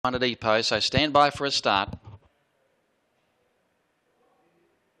on a depot, so stand by for a start.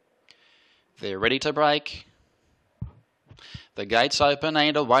 They're ready to break. The gates open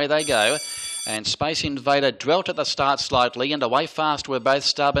and away they go. And Space Invader dwelt at the start slightly, and away fast were both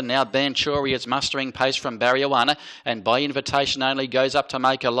Stubborn. Now Banchuri is mustering pace from barrier 1, and By Invitation Only goes up to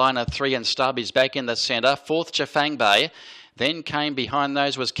make a line of 3, and Stub is back in the centre. Fourth, Chafang Bay. Then came behind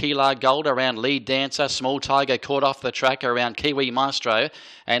those was Keelar Gold around Lead Dancer. Small Tiger caught off the track around Kiwi Maestro,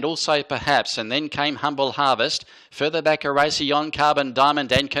 and also Perhaps. And then came Humble Harvest. Further back, Erasion, Carbon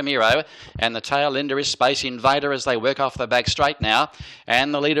Diamond and Camiro. And the tail ender is Space Invader as they work off the back straight now.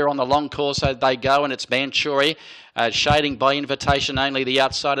 And the leader on the long course, so they go, and it's Banchuri. Shading By Invitation Only the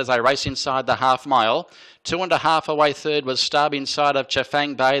outside as they race inside the half mile. 2.5 away third was Stub inside of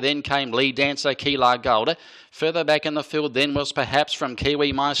Chafang Bay. Then came Lead Dancer, Keelar Gold. Further back in the field then was Perhaps from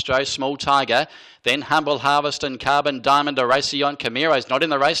Kiwi Maestro, Small Tiger. Then Humble Harvest and Carbon Diamond, Erasion. Camiro's not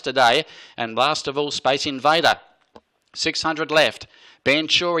in the race today. And last of all, Space Invader. 600 left.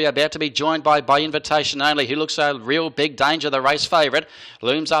 Banchuri about to be joined by Invitation Only, who looks a real big danger, the race favourite.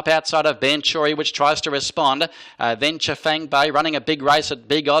 Looms up outside of Banchuri, which tries to respond. Then Chafang Bay running a big race at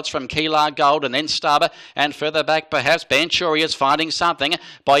big odds from Keelar Gold, and then Stubber. And further back, Perhaps, Banchuri is finding something.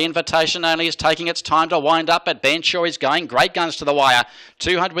 By Invitation Only is taking its time to wind up, but Banchuri's going. Great guns to the wire.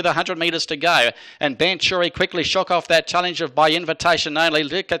 200 with 100 metres to go. And Banchuri quickly shook off that challenge of By Invitation Only.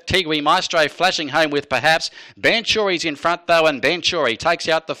 Look at Kiwi Maestro flashing home with Perhaps. Banchuri's in front though, and Banchuri takes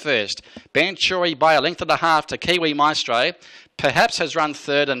out the first. Banchuri by a length and a half to Kiwi Maestro. Perhaps has run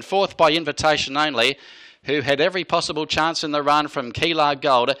third, and fourth By Invitation Only, who had every possible chance in the run from Keelar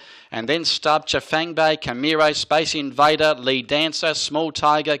Gold. And then Stub, Chafang Bay, Camiro, Space Invader, Lead Dancer, Small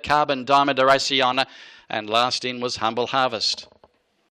Tiger, Carbon Diamond, Erasion, and last in was Humble Harvest.